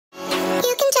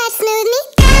You can touch smooth me.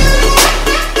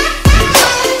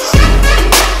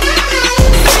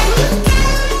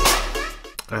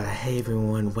 Hey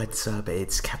everyone, what's up?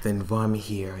 It's CptVømy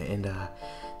here, and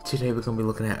today we're gonna be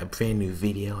looking at a brand new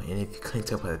video. And if you couldn't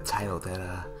tell by the title,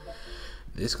 that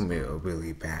this is gonna be a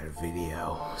really bad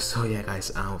video. So yeah, guys,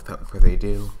 without further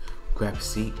ado, grab a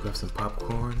seat, grab some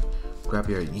popcorn, grab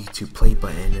your YouTube play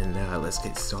button, and let's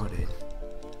get started.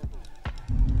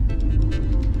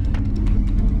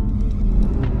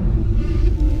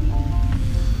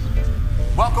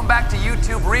 Welcome back to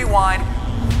YouTube Rewind.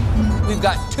 We've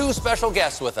got two special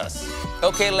guests with us.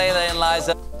 Okay, Lele and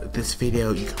Liza. This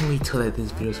video, you can already tell that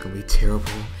this video is gonna be terrible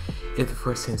if the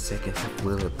first 10 seconds have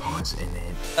Lele Pons in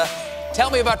it. Tell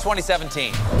me about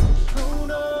 2017.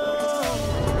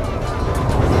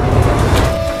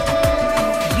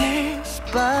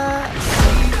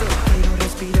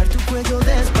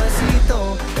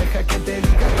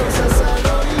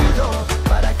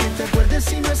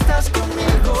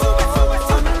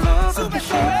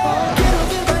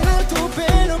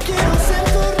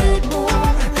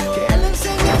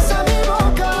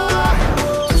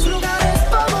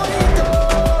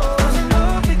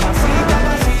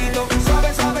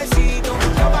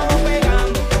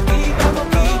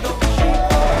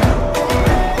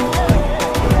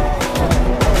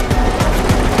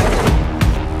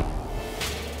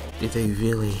 Did they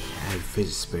really add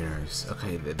fidget spinners?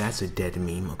 Okay, that's a dead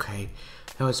meme, okay?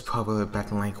 That was probably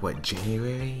back in like, what,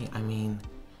 January? I mean,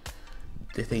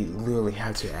 did they literally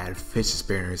have to add fidget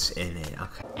spinners in it?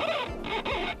 Okay.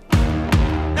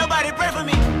 Nobody pray for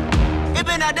me. It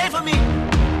been a day for me.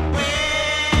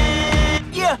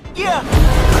 Yeah, yeah.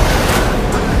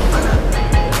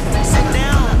 Sit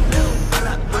down.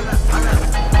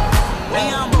 Be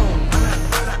humble.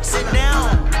 Sit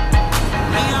down.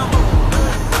 Be humble.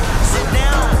 Sit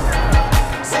down.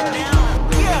 Sit down.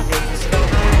 Yeah.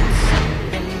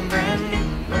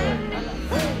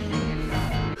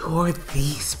 Who are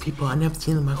these people? I've never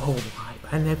seen them my whole life.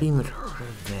 I never even heard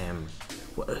of them.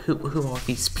 Who are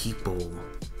these people?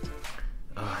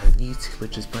 YouTube,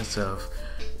 just a bunch of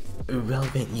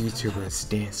irrelevant YouTubers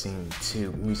dancing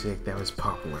to music that was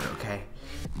popular, okay?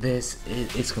 This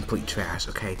is complete trash,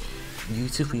 okay?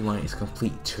 YouTube Rewind is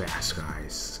complete trash,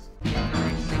 guys.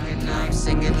 I'm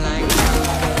singing like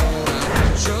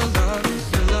your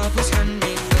love was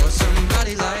handmade for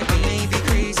somebody like me. Maybe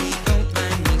crazy, don't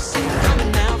mind me. Say,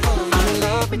 come now, follow my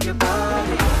love with your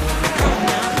body. Come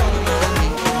now, follow my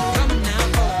lead. Come now,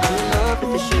 follow my love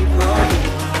with the shape of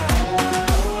you.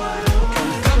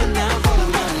 Come now, follow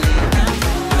my lead.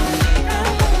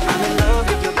 I'm in love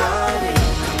with your body.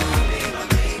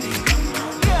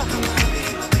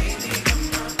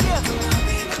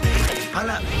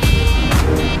 Holla.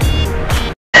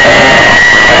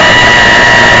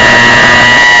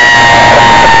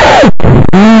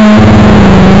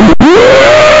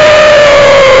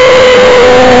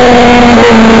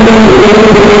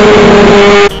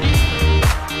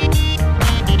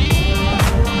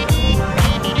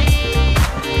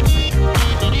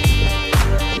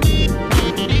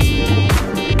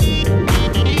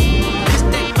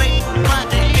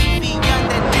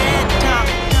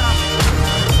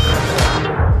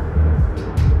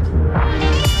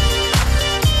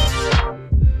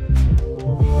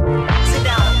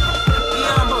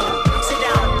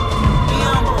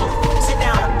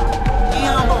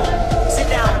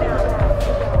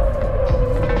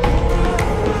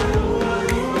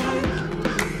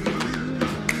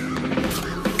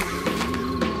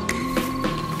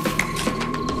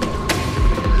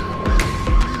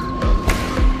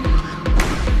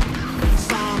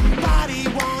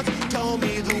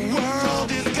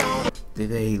 Did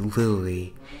they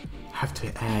literally have to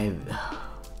add...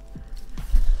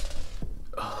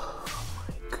 Oh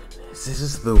my goodness, this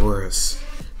is the worst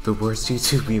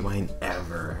YouTube Rewind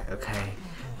ever, okay?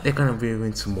 They're gonna be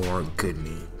doing some more good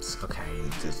memes, okay?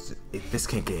 This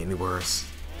can't get any worse.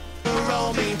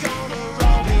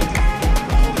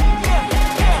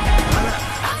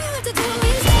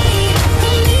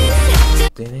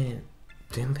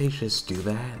 Didn't they just do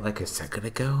that like a second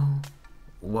ago?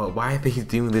 Well, why are they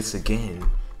doing this again?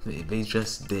 They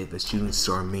just did the shooting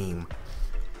star meme.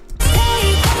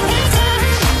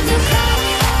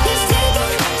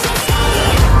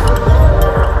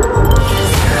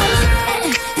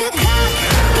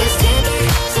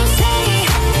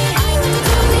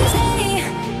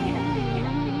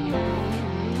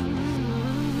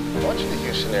 Much of the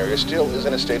Houston area still is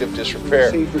in a state of disrepair.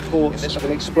 Received reports of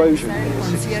an explosion in the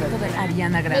city.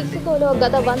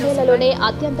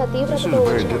 This is a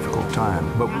very difficult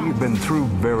time, but we've been through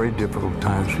very difficult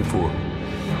times before.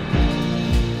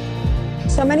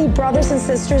 So many brothers and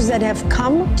sisters that have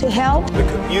come to help. The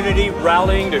community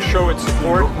rallying to show its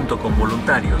support. Junto con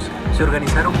voluntarios, se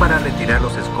organizaron para retirar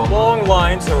los escombros. Long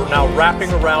lines are now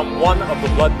wrapping around one of the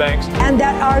blood banks. And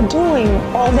that are doing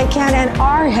all they can and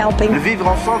are helping. Vivre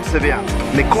ensemble, c'est bien.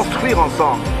 Mais construire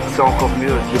ensemble, c'est encore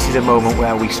mieux. This is a moment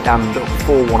where we stand up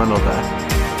for one another.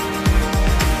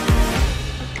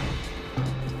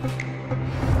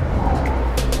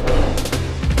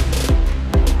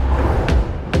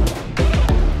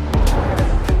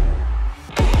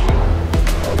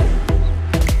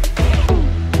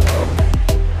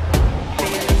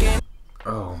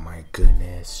 Oh my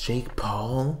goodness, Jake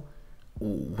Paul?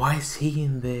 Why is he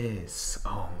in this?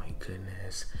 Oh my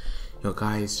goodness. Yo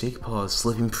guys, Jake Paul is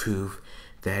living proof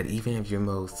that even if you're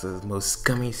the most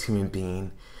scummiest human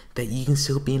being, that you can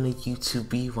still be in a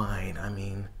YouTube rewind. I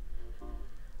mean,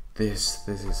 this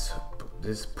is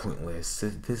pointless.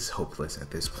 This is hopeless at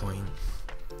this point.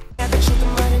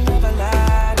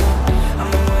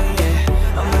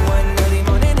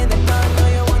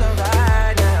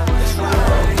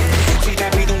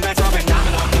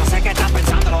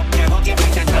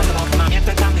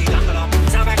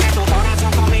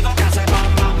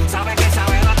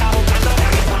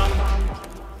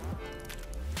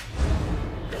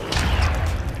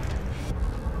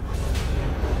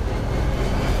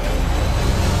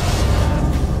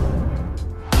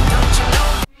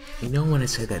 You know when I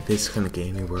said that this couldn't get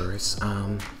any worse?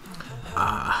 I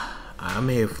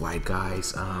may have lied,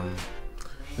 guys.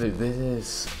 This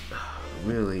is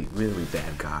really, really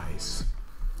bad, guys.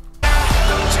 Don't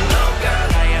you know,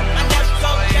 girl, I am the one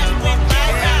for you.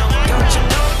 Don't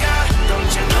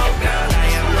you know, girl, I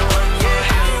am the one,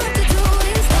 yeah. All you have to do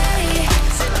is stay.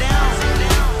 Sit down,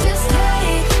 just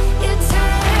take your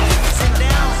time. Sit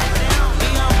down, be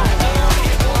on my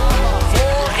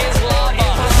Floor is lava.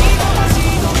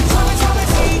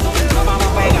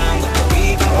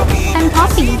 I'm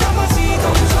Poppy.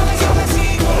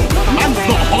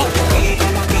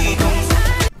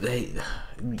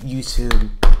 YouTube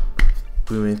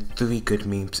ruined 3 good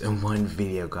memes in 1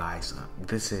 video, guys.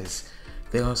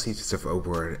 They honestly deserve a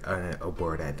word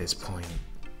at this point.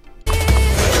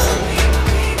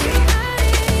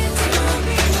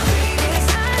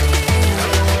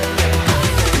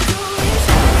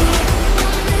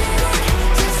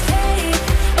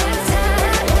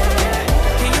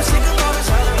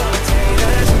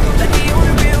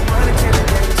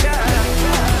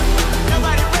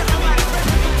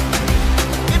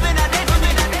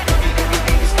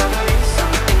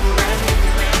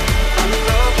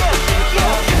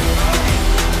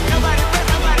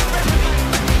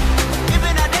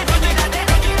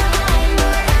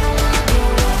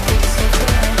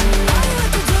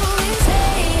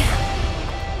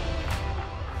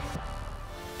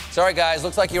 Sorry, guys.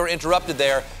 Looks like you were interrupted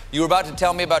there. You were about to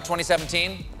tell me about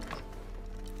 2017?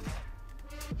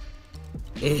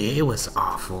 It was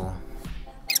awful.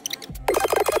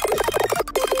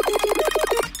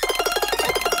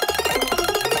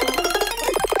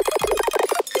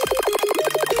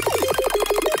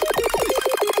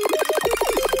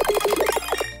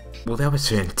 Well, that was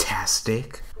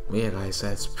fantastic. Well, yeah, guys,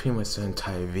 that's pretty much the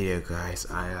entire video, guys.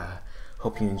 I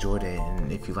hope you enjoyed it,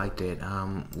 and if you liked it,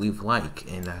 leave a like,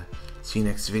 and see you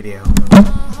next video.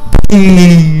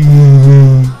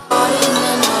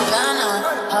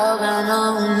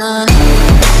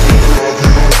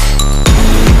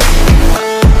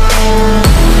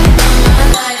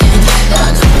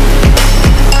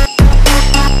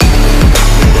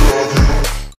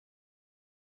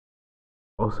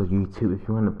 Also, YouTube, if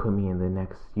you want to put me in the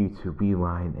next YouTube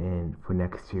rewind and for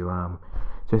next year,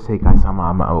 just say, guys, I'm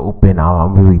open.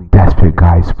 I'm really desperate,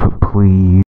 guys. Please.